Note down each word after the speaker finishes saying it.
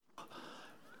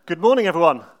Good morning,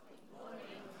 everyone.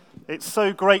 It's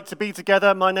so great to be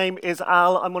together. My name is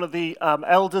Al. I'm one of the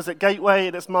elders at Gateway,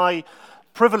 and it's my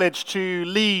privilege to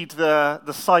lead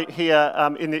the site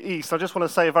here in the East. I just want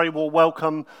to say a very warm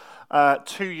welcome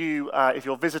to you if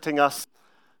you're visiting us.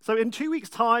 So in 2 weeks'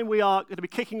 time, we are going to be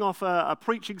kicking off a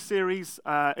preaching series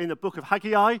in the book of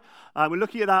Haggai. We're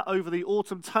looking at that over the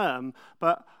autumn term,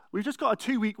 but we've just got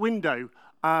a 2-week window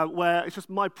where it's just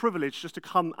my privilege just to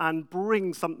come and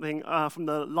bring something from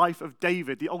the life of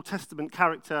David, the Old Testament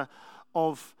character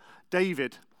of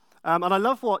David. And I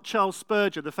love what Charles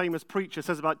Spurgeon, the famous preacher,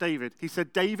 says about David. He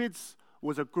said, David's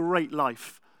was a great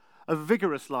life, a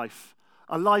vigorous life,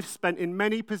 a life spent in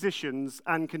many positions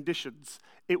and conditions.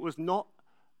 It was not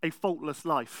a faultless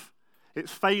life.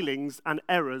 Its failings and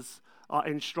errors are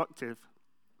instructive.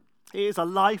 It is a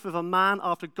life of a man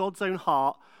after God's own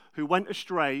heart who went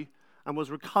astray and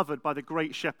was recovered by the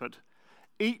great shepherd.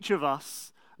 Each of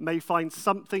us may find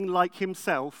something like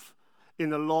himself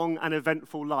in the long and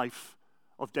eventful life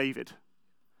of David.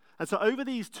 And so over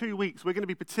these 2 weeks, we're going to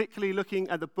be particularly looking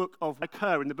at the book of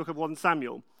Haggai in the book of 1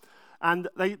 Samuel. And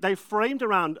they framed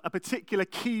around a particular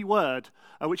key word,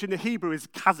 which in the Hebrew is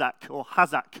kazak or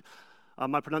hazak.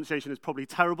 My pronunciation is probably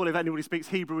terrible if anybody speaks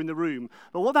Hebrew in the room.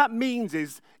 But what that means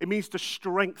is, it means to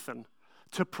strengthen,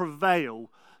 to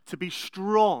prevail, to be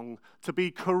strong, to be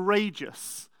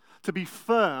courageous, to be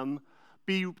firm,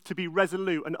 to be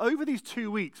resolute. And over these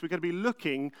 2 weeks, we're going to be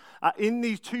looking at, in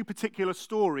these two particular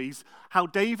stories, how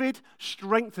David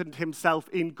strengthened himself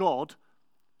in God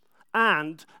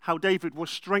and how David was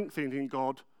strengthened in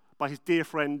God by his dear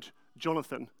friend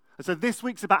Jonathan. And so this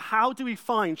week's about how do we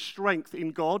find strength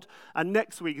in God, and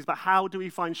next week is about how do we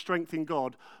find strength in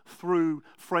God through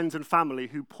friends and family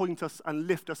who point us and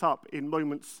lift us up in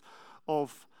moments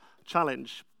of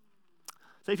challenge.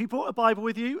 So if you brought a Bible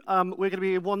with you, we're going to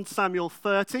be in 1 Samuel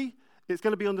 30. It's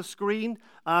going to be on the screen.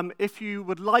 If you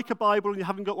would like a Bible and you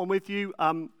haven't got one with you,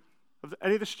 are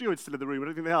any of the stewards still in the room? I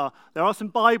don't think they are. There are some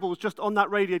Bibles just on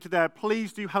that radiator there.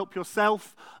 Please do help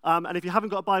yourself. And if you haven't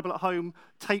got a Bible at home,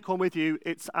 take one with you.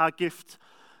 It's our gift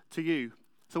to you.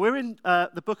 So we're in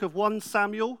the book of 1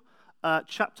 Samuel,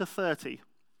 chapter 30.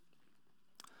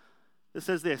 It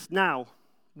says this, Now,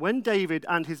 when David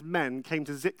and his men came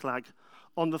to Ziklag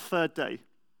on the third day,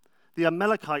 the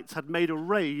Amalekites had made a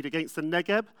raid against the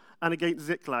Negeb and against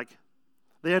Ziklag.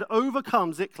 They had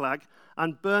overcome Ziklag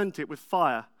and burnt it with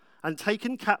fire, and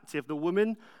taken captive the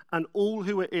women and all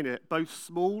who were in it, both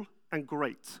small and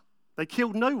great. They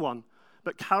killed no one,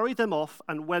 but carried them off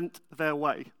and went their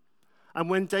way. And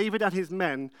when David and his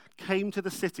men came to the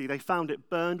city, they found it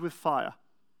burned with fire,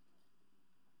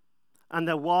 and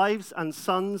their wives and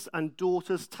sons and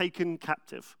daughters taken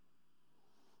captive.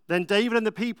 Then David and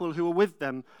the people who were with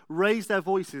them raised their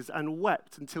voices and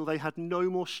wept until they had no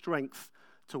more strength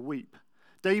to weep.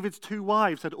 David's 2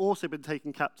 wives had also been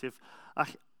taken captive,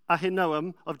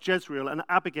 Ahinoam of Jezreel and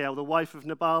Abigail, the wife of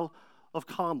Nabal of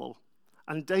Carmel.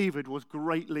 And David was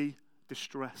greatly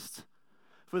distressed,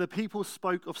 for the people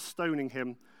spoke of stoning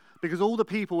him, because all the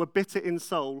people were bitter in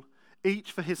soul,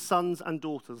 each for his sons and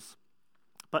daughters.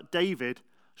 But David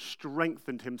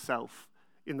strengthened himself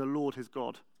in the Lord his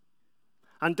God.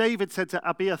 And David said to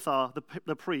Abiathar,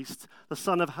 the priest, the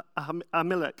son of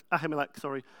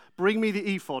Ahimelech, bring me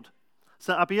the ephod.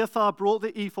 So Abiathar brought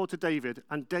the ephod to David,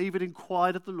 and David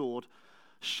inquired of the Lord,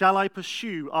 shall I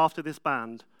pursue after this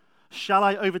band? Shall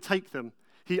I overtake them?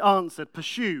 He answered,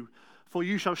 pursue, for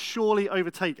you shall surely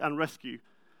overtake and rescue.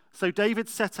 So David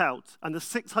set out, and the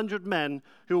 600 men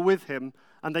who were with him,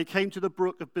 and they came to the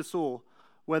brook of Besor,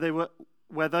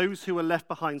 where those who were left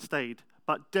behind stayed.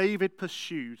 But David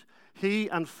pursued, he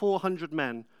and 400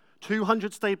 men.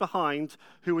 200 stayed behind,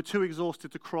 who were too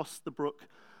exhausted to cross the brook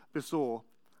Besor.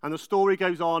 And the story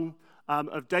goes on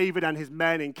of David and his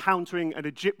men encountering an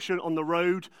Egyptian on the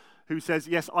road who says,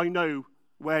 yes, I know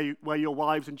where your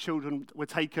wives and children were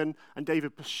taken. And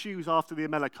David pursues after the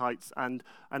Amalekites and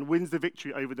wins the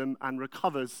victory over them and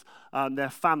recovers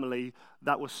their family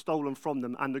that was stolen from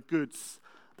them and the goods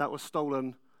that were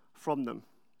stolen from them.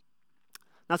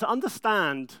 Now, to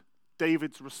understand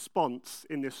David's response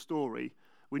in this story,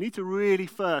 we need to really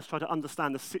first try to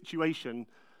understand the situation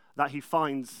that he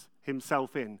finds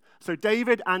himself in. So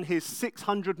David and his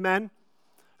 600 men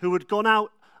who had gone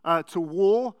out to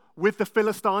war with the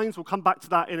Philistines, we'll come back to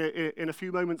that in a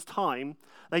few moments' time,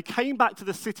 they came back to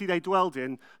the city they dwelled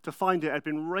in to find it had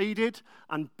been raided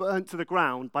and burnt to the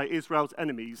ground by Israel's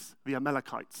enemies, the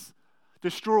Amalekites.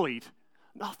 Destroyed,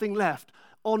 nothing left,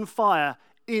 on fire,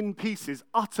 in pieces,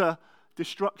 utter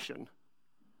destruction.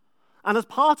 And as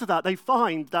part of that, they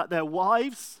find that their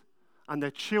wives and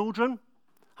their children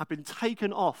have been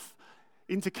taken off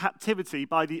into captivity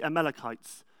by the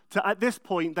Amalekites. At this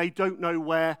point, they don't know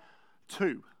where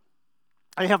to.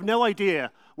 They have no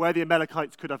idea where the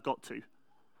Amalekites could have got to.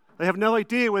 They have no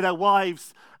idea where their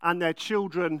wives and their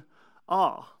children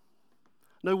are.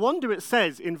 No wonder it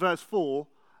says in verse 4,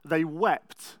 they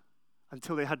wept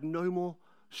until they had no more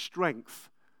strength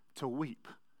to weep.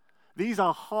 These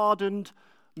are hardened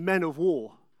men of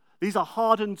war. These are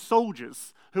hardened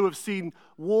soldiers who have seen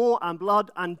war and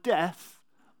blood and death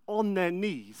on their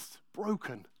knees,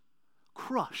 broken,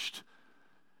 crushed,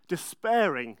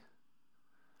 despairing,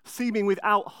 seeming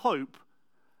without hope,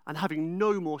 and having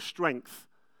no more strength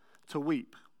to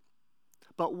weep.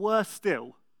 But worse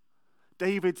still,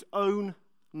 David's own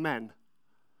men,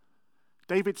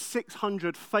 David's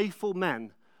 600 faithful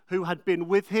men who had been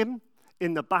with him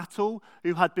in the battle,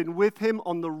 who had been with him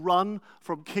on the run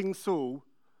from King Saul,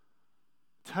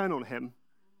 turn on him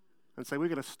and say, we're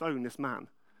going to stone this man.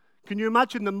 Can you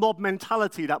imagine the mob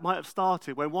mentality that might have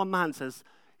started when one man says,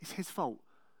 it's his fault.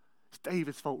 It's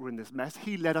David's fault we're in this mess.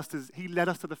 He led us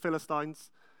to the Philistines.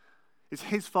 It's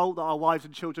his fault that our wives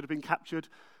and children have been captured.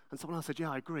 And someone else said,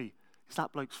 yeah, I agree. It's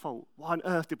that bloke's fault. Why on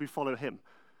earth did we follow him?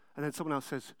 And then someone else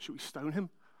says, should we stone him?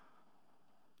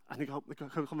 And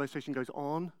the conversation goes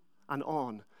on and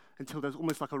on until there's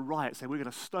almost like a riot saying, we're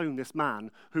going to stone this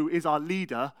man who is our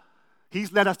leader.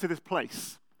 He's led us to this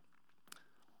place.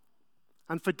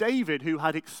 And for David, who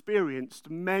had experienced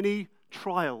many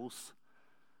trials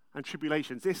and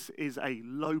tribulations, this is a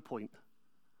low point.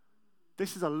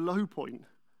 This is a low point.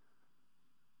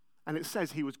 And it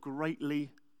says he was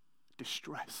greatly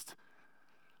distressed.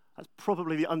 That's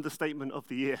probably the understatement of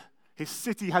the year. His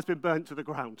city has been burnt to the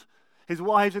ground. His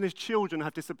wives and his children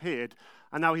have disappeared,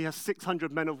 and now he has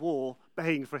 600 men of war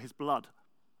baying for his blood.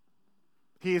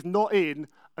 He is not in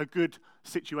a good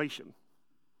situation.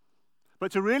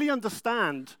 But to really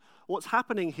understand what's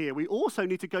happening here, we also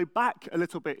need to go back a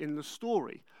little bit in the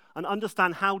story and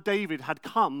understand how David had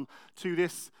come to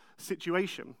this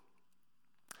situation.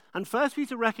 And first, we need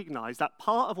to recognize that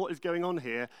part of what is going on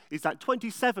here is that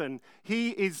 27, he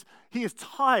is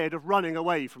tired of running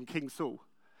away from King Saul.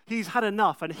 He's had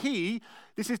enough. And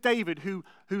this is David,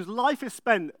 whose life is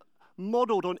spent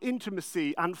modeled on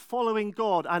intimacy and following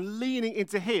God and leaning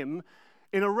into him.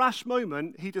 In a rash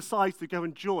moment, he decides to go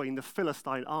and join the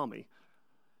Philistine army.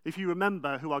 If you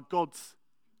remember, who are God's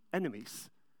enemies,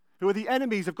 who are the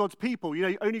enemies of God's people.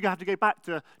 You only have to go back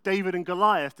to David and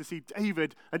Goliath to see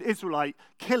David, an Israelite,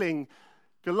 killing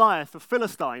Goliath, a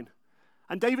Philistine.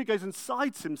 And David goes and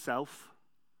sides himself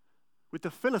with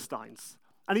the Philistines,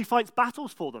 and he fights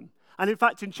battles for them. And in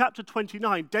fact, in chapter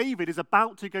 29, David is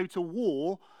about to go to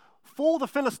war for the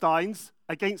Philistines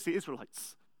against the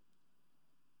Israelites.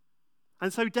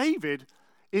 And so David,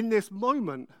 in this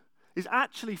moment, is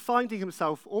actually finding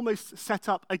himself almost set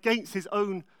up against his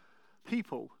own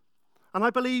people. And I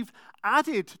believe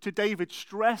added to David's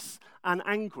stress and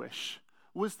anguish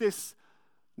was this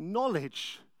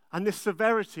knowledge and this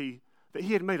severity that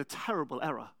he had made a terrible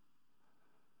error.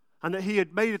 And that he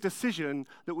had made a decision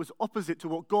that was opposite to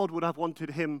what God would have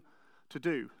wanted him to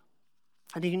do.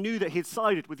 And he knew that he had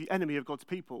sided with the enemy of God's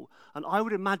people. And I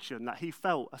would imagine that he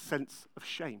felt a sense of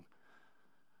shame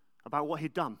about what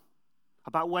he'd done,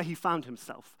 about where he found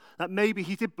himself. That maybe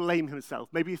he did blame himself.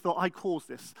 Maybe he thought, I caused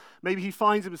this. Maybe he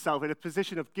finds himself in a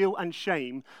position of guilt and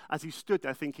shame as he stood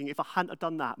there thinking, if I hadn't have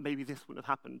done that, maybe this wouldn't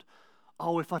have happened.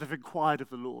 Oh, if I'd have inquired of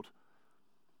the Lord.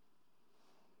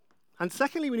 And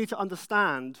secondly, we need to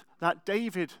understand that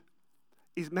David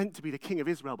is meant to be the king of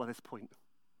Israel by this point,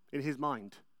 in his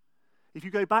mind. If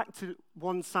you go back to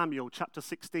 1 Samuel chapter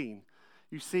 16,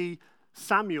 you see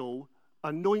Samuel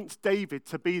anoints David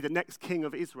to be the next king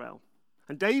of Israel.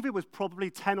 And David was probably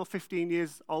 10 or 15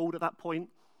 years old at that point.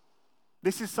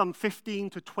 This is some 15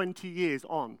 to 20 years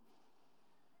on.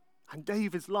 And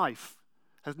David's life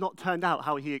has not turned out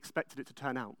how he expected it to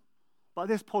turn out. By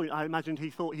this point, I imagined he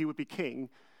thought he would be king,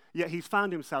 yet he's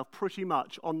found himself pretty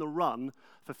much on the run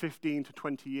for 15 to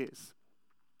 20 years.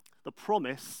 The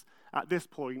promise at this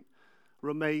point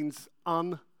remains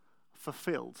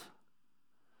unfulfilled.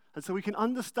 And so we can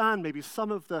understand maybe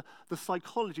some of the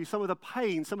psychology, some of the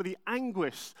pain, some of the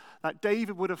anguish that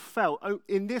David would have felt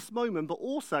in this moment, but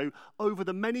also over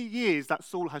the many years that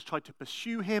Saul has tried to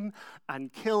pursue him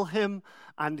and kill him,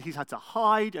 and he's had to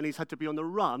hide and he's had to be on the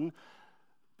run.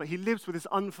 But he lives with this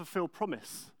unfulfilled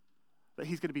promise that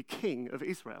he's going to be king of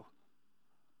Israel.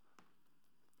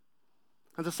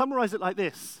 And to summarize it like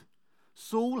this,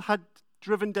 Saul had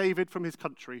driven David from his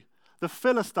country. The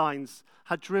Philistines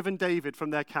had driven David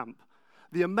from their camp.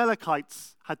 The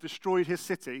Amalekites had destroyed his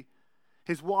city,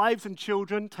 his wives and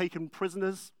children taken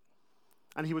prisoners,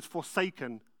 and he was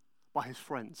forsaken by his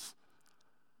friends.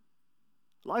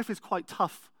 Life is quite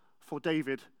tough for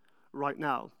David right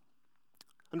now.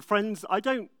 And friends, I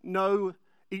don't know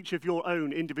each of your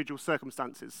own individual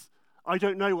circumstances. I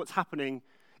don't know what's happening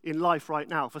in life right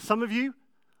now. For some of you,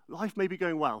 life may be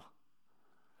going well.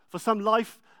 For some,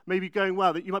 life may be going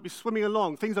well, that you might be swimming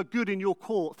along. Things are good in your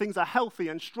court. Things are healthy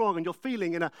and strong, and you're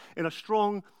feeling in a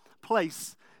strong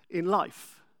place in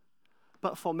life.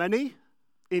 But for many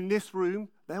in this room,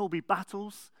 there will be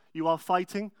battles you are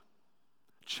fighting,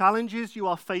 challenges you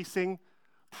are facing,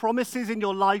 promises in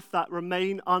your life that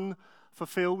remain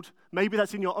unfulfilled. Maybe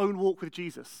that's in your own walk with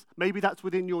Jesus. Maybe that's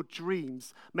within your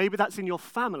dreams. Maybe that's in your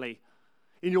family,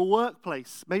 in your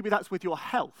workplace. Maybe that's with your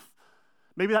health.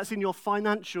 Maybe that's in your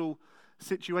financial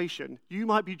situation. You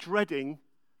might be dreading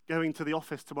going to the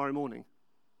office tomorrow morning.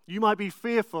 You might be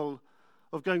fearful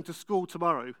of going to school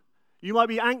tomorrow. You might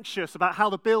be anxious about how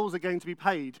the bills are going to be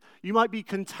paid. You might be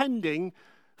contending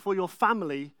for your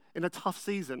family in a tough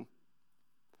season.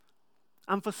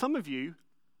 And for some of you,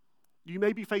 you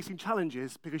may be facing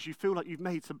challenges because you feel like you've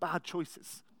made some bad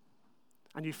choices.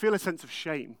 And you feel a sense of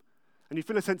shame. And you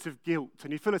feel a sense of guilt.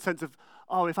 And you feel a sense of,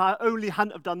 oh, if I only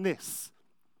hadn't have done this.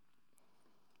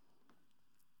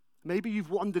 Maybe you've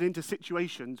wandered into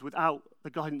situations without the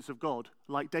guidance of God,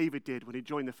 like David did when he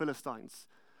joined the Philistines,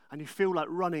 and you feel like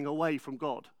running away from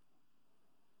God.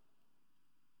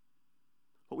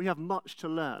 But we have much to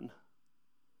learn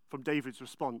from David's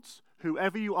response.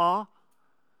 Whoever you are,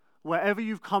 wherever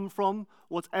you've come from,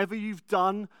 whatever you've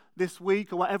done this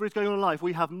week, or whatever is going on in life,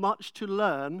 we have much to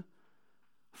learn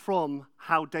from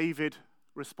how David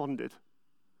responded.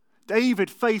 David,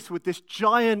 faced with this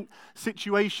giant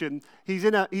situation, he's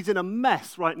in a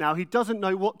mess right now. He doesn't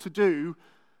know what to do.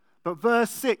 But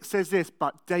verse 6 says this,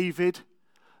 but David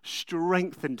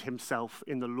strengthened himself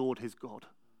in the Lord his God.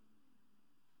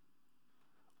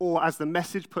 Or as the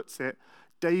Message puts it,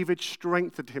 David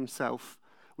strengthened himself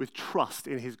with trust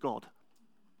in his God.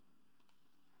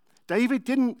 David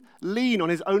didn't lean on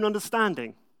his own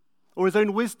understanding or his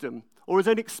own wisdom or his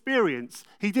own experience.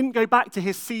 He didn't go back to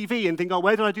his CV and think, oh,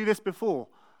 where did I do this before?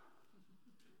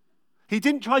 He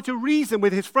didn't try to reason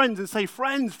with his friends and say,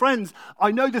 friends,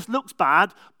 I know this looks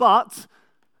bad, but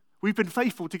we've been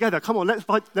faithful together. Come on,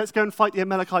 let's go and fight the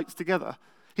Amalekites together.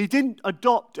 He didn't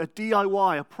adopt a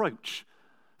DIY approach.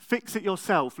 Fix it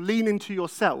yourself, lean into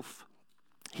yourself.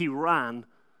 He ran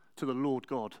to the Lord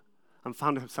God and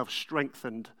found himself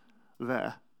strengthened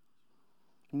there,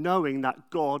 knowing that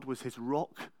God was his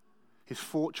rock, his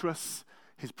fortress,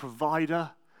 his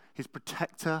provider, his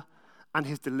protector, and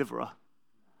his deliverer.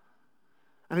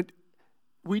 And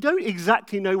we don't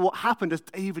exactly know what happened as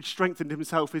David strengthened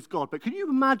himself as God, but can you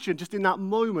imagine just in that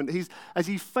moment, as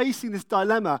he's facing this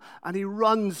dilemma and he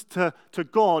runs to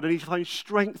God and he finds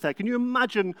strength there. Can you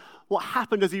imagine what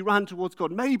happened as he ran towards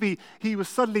God? Maybe he was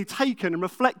suddenly taken and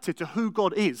reflected to who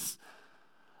God is.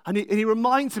 And he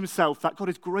reminds himself that God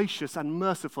is gracious and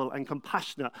merciful and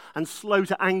compassionate and slow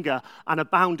to anger and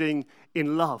abounding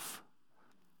in love.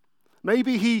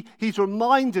 Maybe he's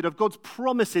reminded of God's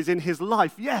promises in his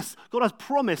life. Yes, God has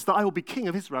promised that I will be king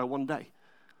of Israel one day.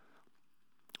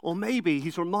 Or maybe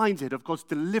he's reminded of God's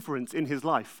deliverance in his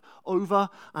life over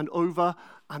and over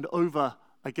and over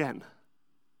again.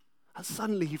 And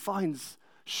suddenly he finds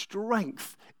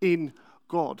strength in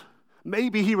God.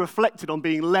 Maybe he reflected on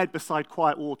being led beside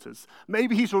quiet waters.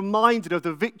 Maybe he's reminded of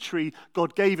the victory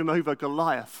God gave him over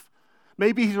Goliath.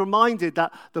 Maybe he's reminded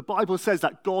that the Bible says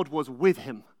that God was with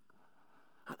him.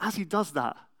 And as he does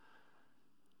that,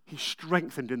 he's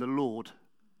strengthened in the Lord,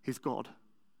 his God.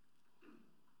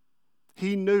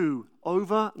 He knew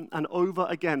over and over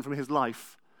again from his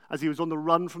life, as he was on the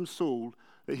run from Saul,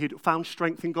 that he'd found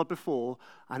strength in God before,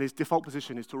 and his default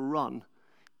position is to run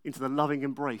into the loving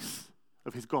embrace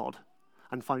of his God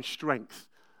and find strength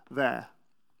there.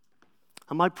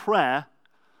 And my prayer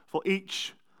for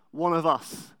each one of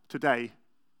us today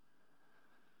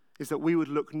is that we would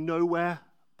look nowhere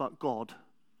but God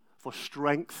for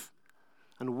strength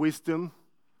and wisdom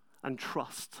and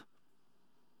trust.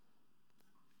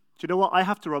 Do you know what? I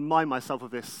have to remind myself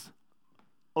of this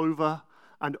over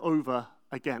and over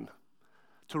again,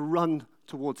 to run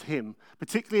towards him.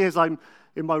 Particularly as I'm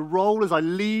in my role as I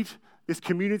lead this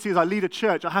community, as I lead a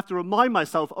church, I have to remind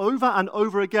myself over and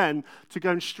over again to go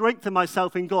and strengthen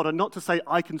myself in God and not to say,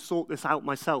 I can sort this out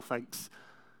myself, thanks.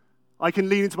 I can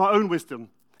lean into my own wisdom,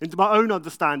 into my own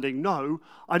understanding. No,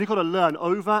 I've got to learn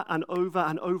over and over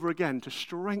and over again to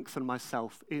strengthen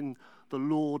myself in the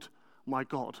Lord my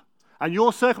God. And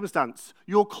your circumstance,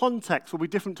 your context will be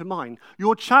different to mine.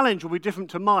 Your challenge will be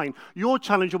different to mine. Your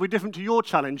challenge will be different to your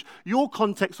challenge. Your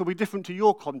context will be different to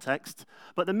your context.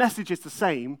 But the message is the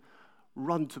same.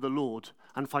 run to the Lord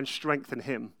and find strength in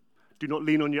him. Do not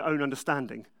lean on your own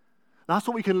understanding. That's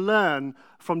what we can learn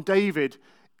from David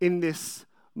in this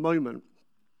moment.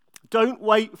 Don't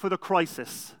wait for the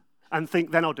crisis and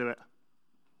think, then I'll do it.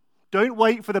 Don't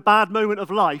wait for the bad moment of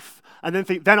life and then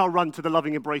think, then I'll run to the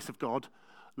loving embrace of God.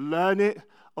 Learn it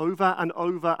over and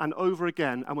over and over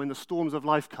again, and when the storms of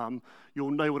life come,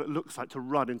 you'll know what it looks like to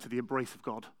run into the embrace of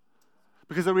God.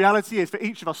 Because the reality is, for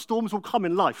each of us, storms will come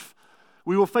in life.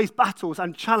 We will face battles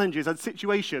and challenges and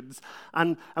situations,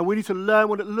 and we need to learn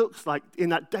what it looks like in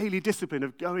that daily discipline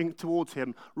of going towards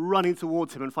him, running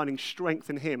towards him, and finding strength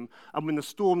in him. And when the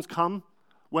storms come,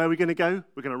 where are we going to go?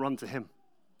 We're going to run to him.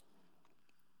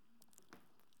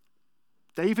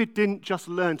 David didn't just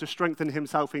learn to strengthen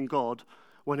himself in God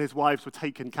when his wives were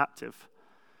taken captive.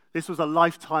 This was a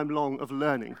lifetime long of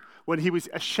learning. When he was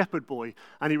a shepherd boy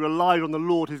and he relied on the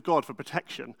Lord his God for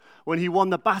protection. When he won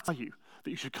the battle, that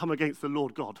you should come against the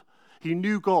Lord God. He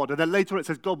knew God, and then later on it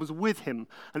says God was with him.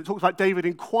 And it talks about David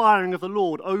inquiring of the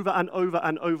Lord over and over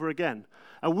and over again.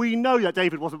 And we know that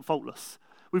David wasn't faultless.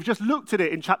 We've just looked at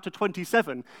it in chapter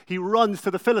 27. He runs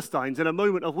to the Philistines in a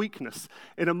moment of weakness,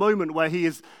 in a moment where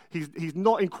he's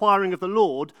not inquiring of the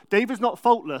Lord. David's not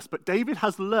faultless, but David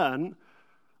has learned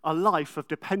a life of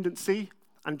dependency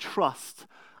and trust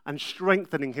and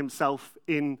strengthening himself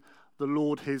in the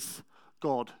Lord his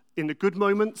God, in the good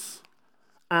moments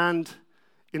and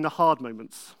in the hard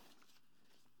moments.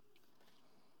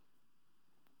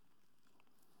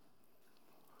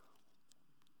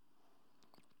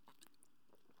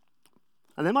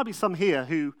 And there might be some here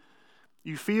who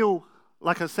you feel,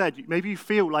 like I said, maybe you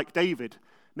feel like David.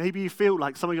 Maybe you feel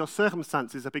like some of your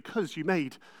circumstances are because you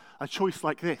made a choice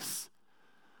like this.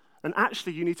 And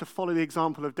actually, you need to follow the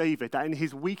example of David, that in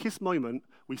his weakest moment,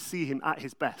 we see him at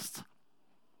his best.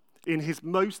 In his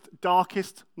most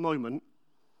darkest moment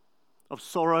of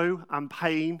sorrow and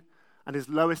pain and his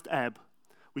lowest ebb,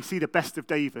 we see the best of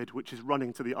David, which is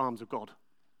running to the arms of God.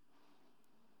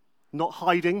 Not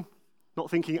hiding, not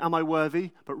thinking, am I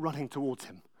worthy, but running towards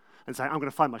him and saying, I'm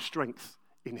going to find my strength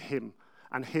in him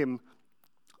and him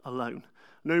alone.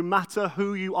 No matter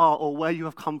who you are or where you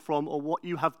have come from or what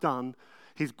you have done,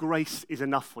 his grace is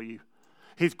enough for you.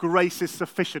 His grace is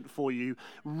sufficient for you.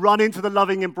 Run into the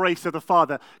loving embrace of the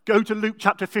Father. Go to Luke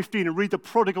chapter 15 and read the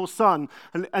prodigal son.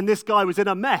 And this guy was in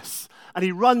a mess. And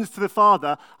he runs to the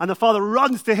Father, and the Father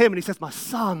runs to him, and he says, my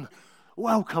son,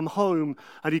 welcome home.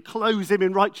 And he clothes him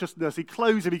in righteousness. He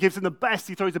clothes him. He gives him the best.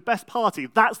 He throws the best party.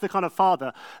 That's the kind of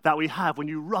Father that we have when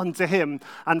you run to him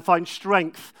and find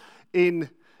strength in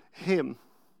him.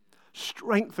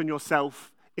 Strengthen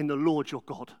yourself in the Lord your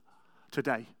God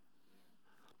today.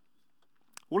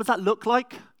 What does that look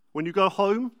like when you go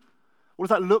home? What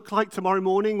does that look like tomorrow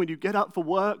morning when you get up for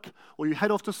work, or you head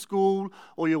off to school,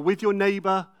 or you're with your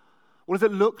neighbor? What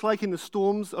does it look like in the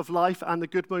storms of life and the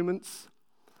good moments?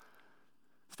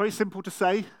 It's very simple to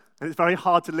say, and it's very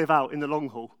hard to live out in the long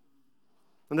haul.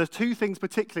 And there's two things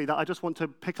particularly that I just want to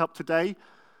pick up today,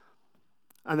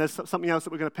 and there's something else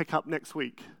that we're going to pick up next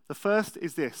week. The first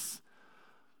is this: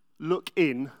 look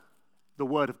in the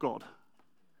Word of God.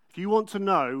 If you want to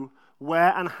know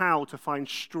where and how to find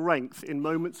strength in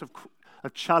moments of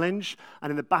challenge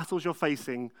and in the battles you're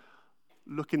facing,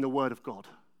 look in the Word of God.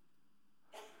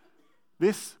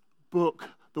 This book,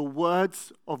 the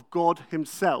words of God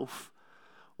himself,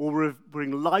 will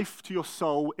bring life to your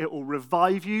soul. It will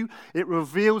revive you. It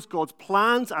reveals God's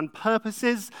plans and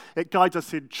purposes. It guides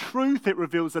us in truth. It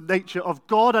reveals the nature of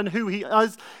God and who he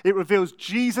is. It reveals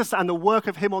Jesus and the work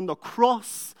of him on the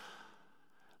cross.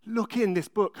 Look in this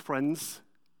book, friends.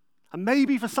 And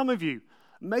maybe for some of you,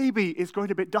 maybe it's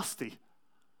growing a bit dusty.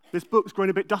 This book's growing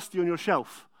a bit dusty on your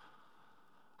shelf.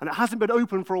 And it hasn't been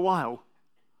open for a while.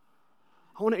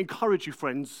 I want to encourage you,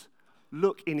 friends,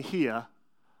 look in here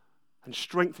and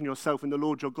strengthen yourself in the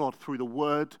Lord your God through the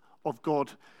Word of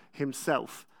God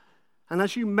himself. And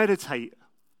as you meditate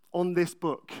on this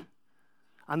book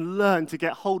and learn to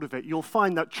get hold of it, you'll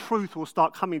find that truth will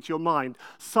start coming to your mind.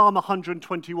 Psalm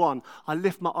 121, I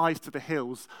lift my eyes to the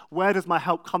hills. Where does my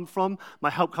help come from? My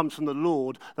help comes from the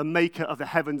Lord, the maker of the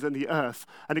heavens and the earth.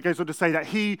 And it goes on to say that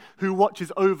he who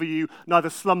watches over you neither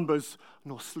slumbers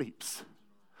nor sleeps.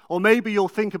 Or maybe you'll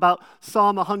think about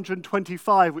Psalm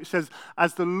 125, which says,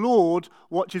 as the Lord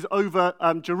watches over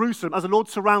Jerusalem, as the Lord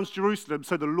surrounds Jerusalem,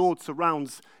 so the Lord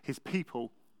surrounds his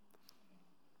people.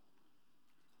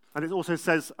 And it also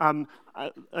says,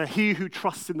 he who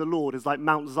trusts in the Lord is like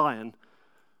Mount Zion,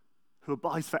 who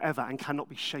abides forever and cannot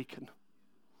be shaken.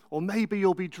 Or maybe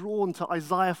you'll be drawn to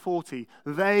Isaiah 40.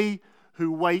 They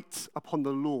who wait upon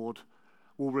the Lord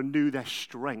will renew their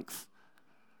strength.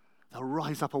 They'll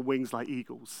rise up on wings like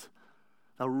eagles.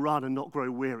 They'll run and not grow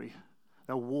weary.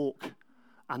 They'll walk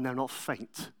and they'll not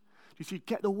faint. You see,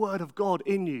 get the word of God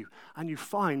in you, and you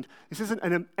find this isn't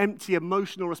an empty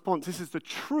emotional response. This is the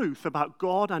truth about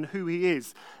God and who he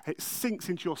is. It sinks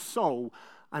into your soul,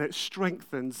 and it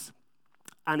strengthens,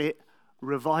 and it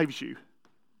revives you.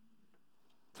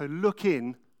 So look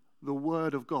in the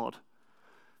word of God.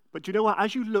 But do you know what?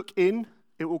 As you look in,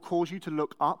 it will cause you to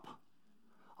look up.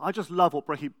 I just love what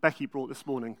Becky brought this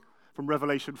morning from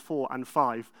Revelation 4 and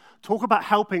 5. Talk about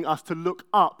helping us to look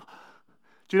up.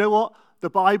 Do you know what? The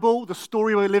Bible, the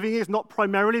story we're living in, is not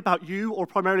primarily about you or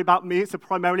primarily about me. It's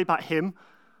primarily about him.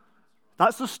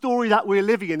 That's the story that we're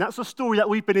living in. That's the story that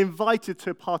we've been invited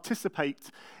to participate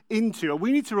into. And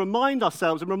we need to remind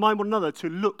ourselves and remind one another to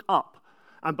look up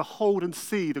and behold and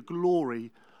see the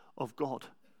glory of God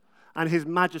and his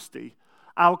majesty.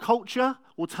 Our culture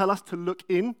will tell us to look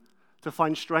in to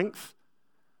find strength.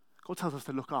 God tells us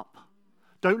to look up.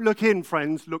 Don't look in,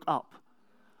 friends, look up.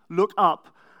 Look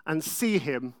up and see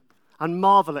him and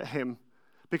marvel at him,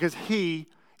 because he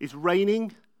is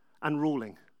reigning and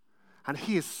ruling, and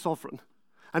he is sovereign,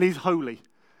 and he's holy,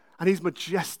 and he's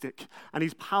majestic, and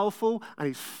he's powerful, and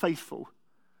he's faithful,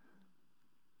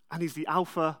 and he's the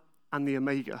Alpha and the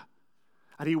Omega,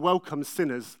 and he welcomes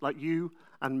sinners like you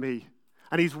and me,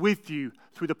 and he's with you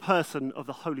through the person of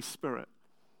the Holy Spirit,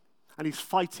 and he's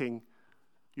fighting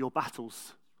your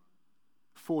battles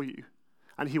for you,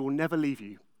 and he will never leave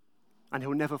you, and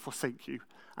he'll never forsake you,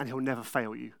 and he'll never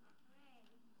fail you.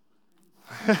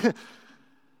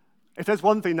 If there's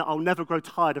one thing that I'll never grow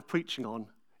tired of preaching on,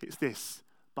 it's this: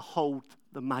 behold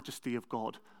the majesty of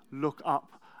God. Look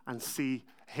up and see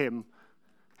him.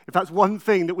 If that's one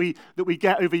thing that we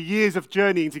get over years of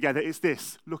journeying together, it's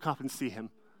this: look up and see him.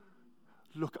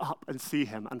 Look up and see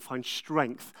him and find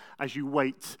strength as you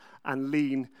wait and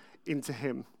lean into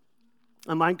him.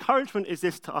 And my encouragement is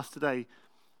this to us today: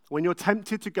 when you're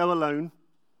tempted to go alone,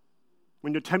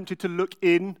 when you're tempted to look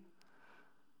in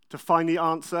to find the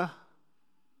answer,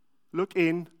 look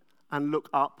in and look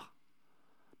up.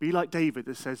 Be like David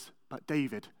that says, but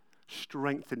David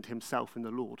strengthened himself in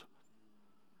the Lord.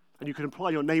 And you can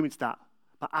apply your name into that,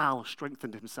 but Al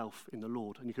strengthened himself in the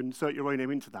Lord. And you can insert your own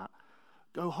name into that.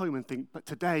 Go home and think, but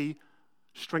today,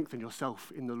 strengthen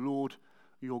yourself in the Lord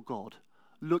your God.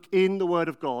 Look in the word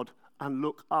of God and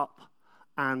look up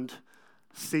and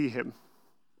see him.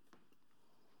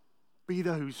 Be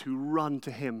those who run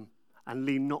to him and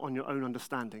lean not on your own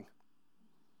understanding,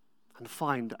 and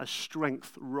find as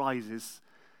strength rises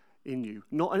in you.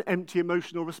 Not an empty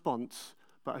emotional response,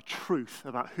 but a truth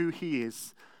about who he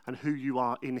is and who you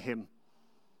are in him.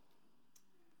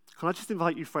 Can I just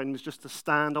invite you, friends, just to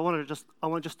stand? I want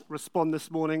to just respond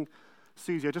this morning.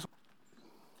 Susie,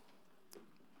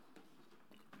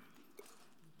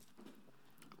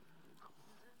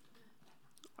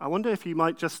 I wonder if you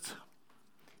might just,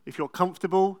 if you're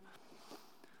comfortable,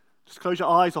 just close your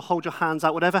eyes or hold your hands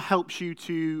out, whatever helps you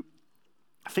to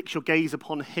fix your gaze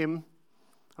upon him.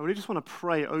 I really just want to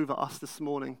pray over us this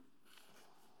morning.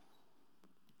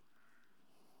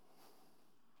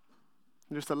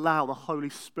 And just allow the Holy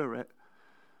Spirit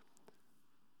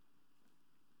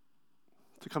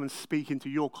to come and speak into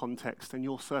your context and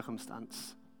your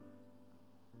circumstance.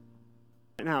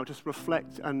 Right now, just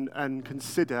reflect and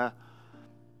consider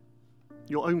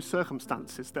your own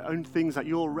circumstances, the own things that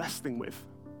you're wrestling with.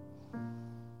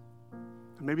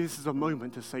 And maybe this is a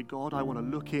moment to say, God, I want to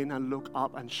look in and look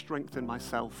up and strengthen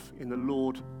myself in the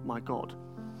Lord my God.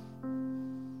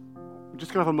 We're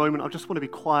just going to have a moment. I just want to be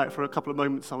quiet for a couple of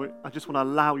moments. I just want to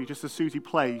allow you, just as Susie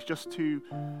plays, just to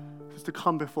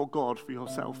come before God for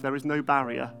yourself. There is no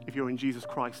barrier if you're in Jesus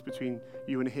Christ between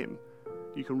you and him.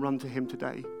 You can run to him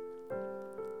today.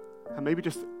 And maybe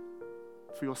just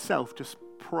for yourself, just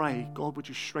pray, God, would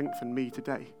you strengthen me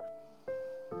today?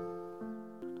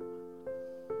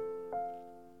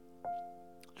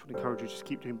 I just want to encourage you, just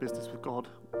keep doing business with God.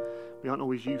 We aren't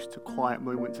always used to quiet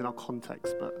moments in our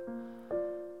context, but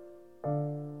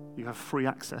you have free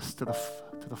access to the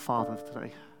Father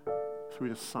today through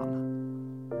the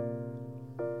Son.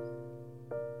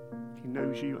 He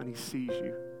knows you and he sees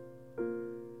you.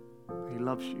 He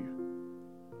loves you.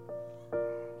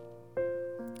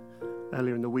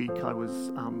 Earlier in the week, I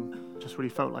was just really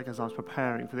felt like as I was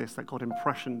preparing for this, that God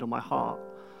impressioned on my heart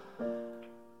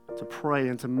to pray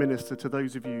and to minister to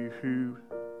those of you who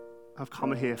have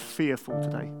come here fearful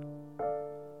today.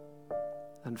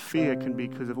 And fear can be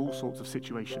because of all sorts of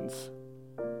situations.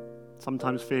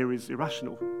 Sometimes fear is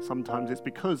irrational. Sometimes it's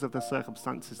because of the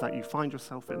circumstances that you find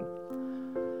yourself in.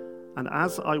 And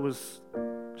as I was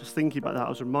just thinking about that, I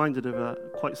was reminded of a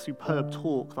quite superb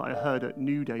talk that I heard at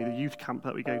New Day, the youth camp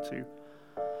that we go to,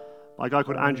 by a guy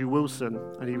called Andrew Wilson,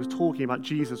 and he was talking about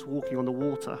Jesus walking on the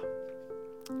water.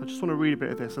 I just want to read a bit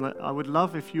of this, and I would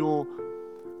love if you're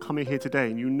coming here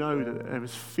today and you know that there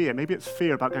is fear. Maybe it's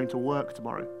fear about going to work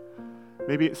tomorrow.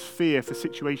 Maybe it's fear for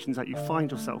situations that you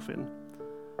find yourself in.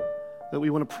 That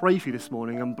we want to pray for you this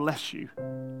morning and bless you.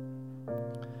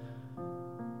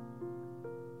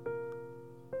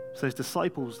 So Jesus'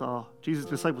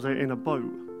 disciples are in a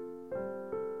boat.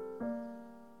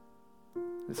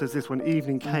 It says this: when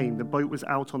evening came, the boat was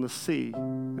out on the sea,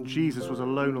 and Jesus was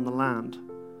alone on the land.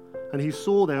 And he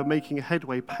saw they were making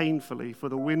headway painfully, for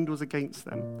the wind was against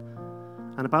them.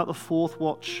 And about the fourth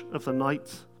watch of the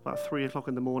night, about 3 o'clock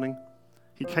in the morning,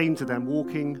 he came to them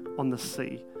walking on the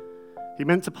sea. He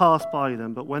meant to pass by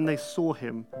them, but when they saw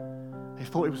him, they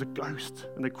thought it was a ghost,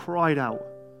 and they cried out,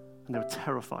 and they were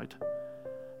terrified.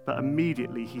 But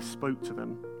immediately he spoke to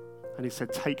them, and he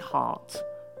said, "Take heart,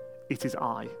 it is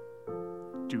I.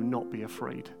 Do not be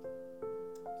afraid."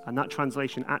 And that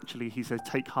translation, actually, he says,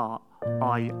 "Take heart,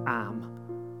 I am.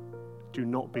 Do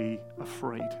not be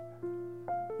afraid."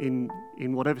 In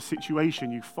whatever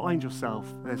situation you find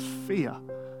yourself, there's fear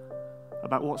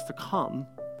about what's to come.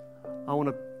 I want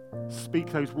to speak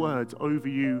those words over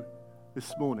you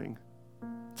this morning.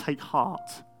 Take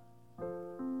heart.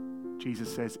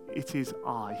 Jesus says, "It is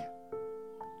I.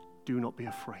 Do not be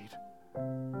afraid."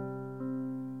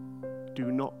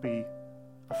 Do not be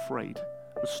afraid.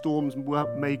 The storms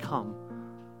may come.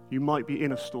 You might be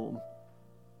in a storm.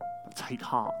 But take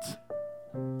heart.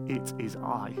 It is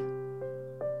I.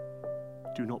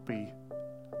 Do not be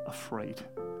afraid.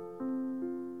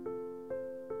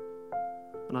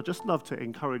 And I'd just love to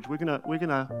encourage, we're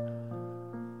gonna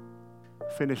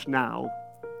finish now,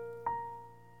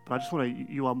 but I just want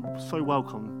to, you are so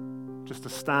welcome just to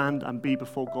stand and be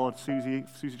before God.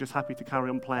 Susie's just happy to carry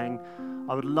on playing.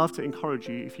 I would love to encourage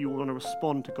you, if you want to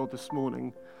respond to God this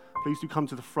morning, please do come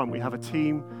to the front. We have a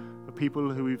team of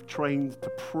people who we've trained to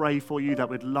pray for you that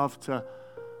we'd love to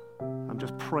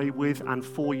just pray with and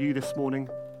for you this morning.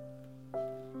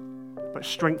 But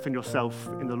strengthen yourself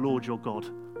in the Lord your God.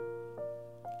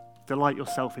 Delight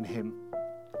yourself in him.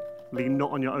 Lean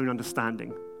not on your own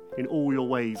understanding. In all your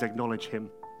ways acknowledge him,